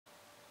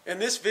In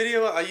this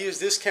video, I use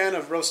this can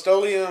of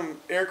Rustoleum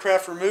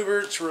aircraft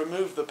remover to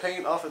remove the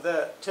paint off of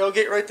that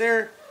tailgate right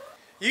there.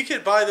 You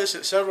could buy this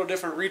at several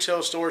different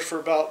retail stores for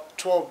about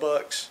 12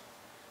 bucks.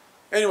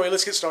 Anyway,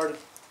 let's get started.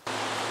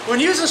 When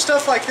using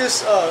stuff like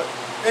this,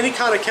 any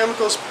kind of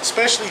chemicals,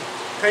 especially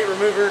paint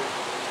remover,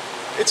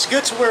 it's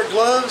good to wear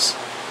gloves.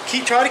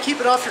 Try to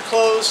keep it off your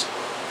clothes.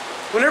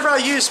 Whenever I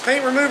use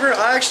paint remover,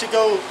 I actually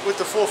go with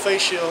the full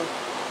face shield.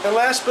 And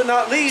last but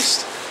not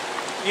least,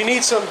 you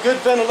need some good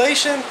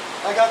ventilation.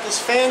 I got this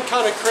fan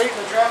kind of creating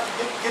a draft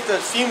to get the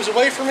fumes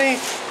away from me,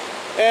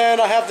 and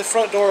I have the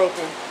front door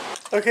open.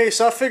 Okay,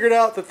 so I figured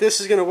out that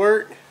this is going to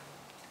work.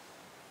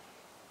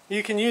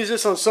 You can use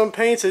this on some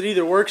paints. It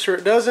either works or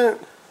it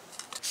doesn't.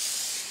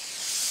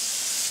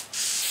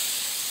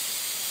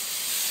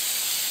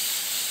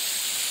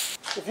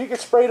 If you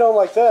get sprayed on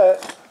like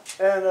that,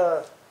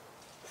 and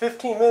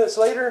 15 minutes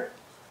later,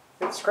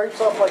 it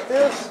scrapes off like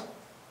this,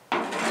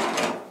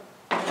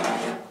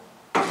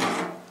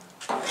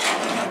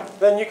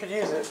 then you could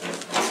use it.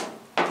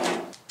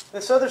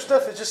 This other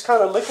stuff is just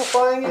kind of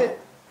liquefying it,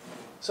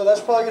 so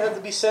that's probably going to have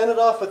to be sanded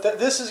off, but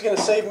this is going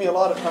to save me a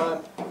lot of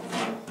time,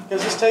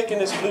 because it's taking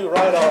this glue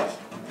right off.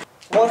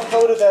 One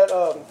coat of that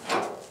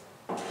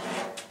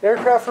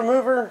aircraft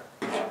remover,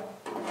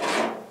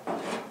 and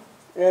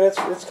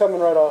it's coming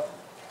right off.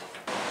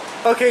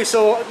 Okay,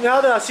 so now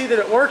that I see that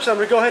it works, I'm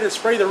going to go ahead and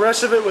spray the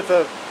rest of it with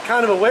a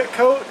kind of a wet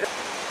coat.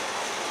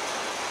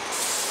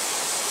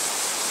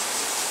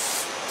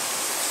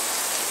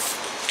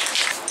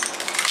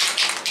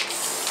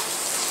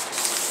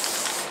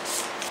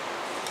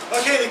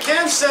 Okay, the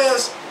can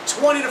says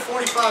 20 to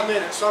 45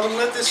 minutes, so I'm going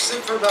to let this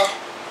sit for about...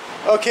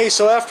 Okay,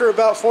 so after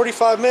about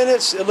 45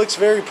 minutes, it looks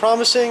very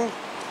promising.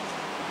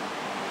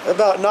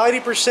 About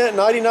 90%,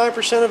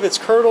 99% of it's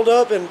curdled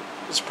up, and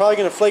it's probably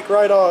going to flake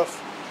right off.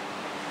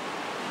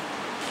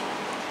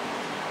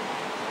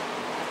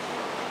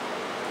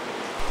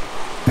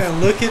 And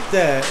look at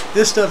that.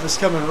 This stuff is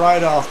coming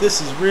right off.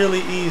 This is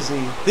really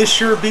easy. This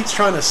sure beats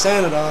trying to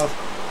sand it off.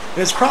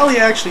 And it's probably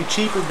actually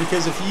cheaper,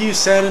 because if you use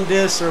sanding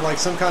discs or like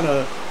some kind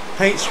of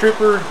paint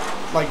stripper,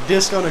 like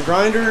disc on a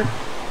grinder,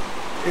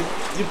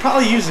 you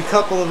probably use a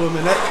couple of them,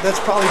 and that's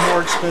probably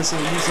more expensive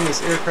than using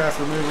this aircraft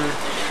remover.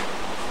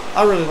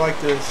 I really like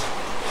this.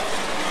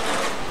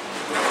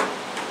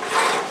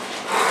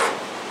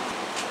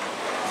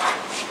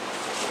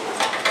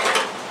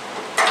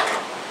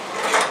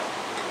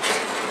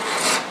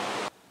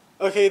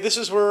 Okay, this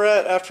is where we're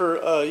at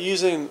after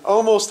using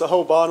almost the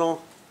whole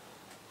bottle.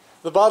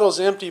 The bottle's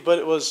empty, but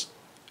it was,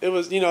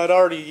 you know, I'd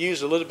already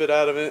used a little bit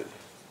out of it.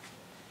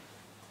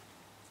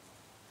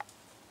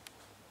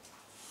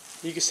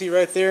 You can see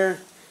right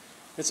there,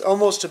 it's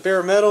almost to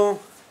bare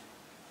metal.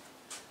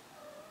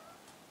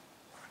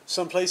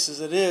 Some places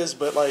it is,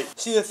 but like,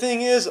 see, the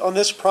thing is, on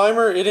this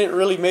primer, it didn't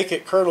really make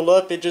it curdle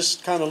up. It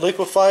just kind of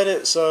liquefied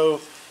it, so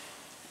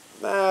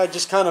I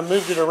just kind of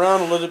moved it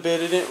around a little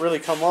bit. It didn't really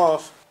come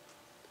off.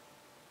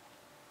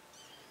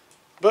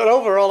 But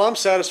overall, I'm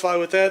satisfied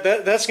with that.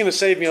 That's going to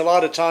save me a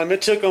lot of time.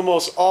 It took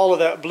almost all of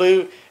that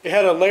blue. It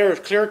had a layer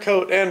of clear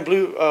coat and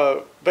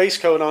blue base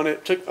coat on it.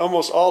 It took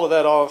almost all of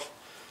that off.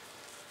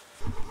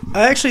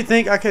 I actually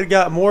think I could have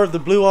got more of the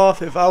blue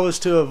off if I was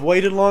to have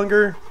waited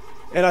longer.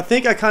 And I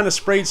think I kind of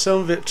sprayed some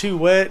of it too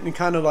wet and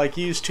kind of like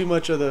used too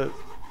much of the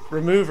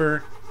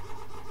remover.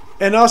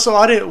 And also,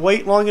 I didn't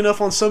wait long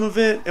enough on some of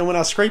it. And when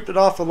I scraped it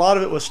off, a lot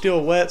of it was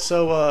still wet.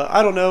 So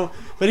I don't know.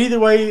 But either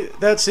way,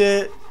 that's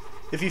it.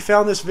 If you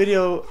found this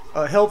video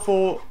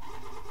helpful,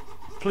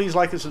 please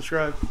like and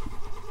subscribe.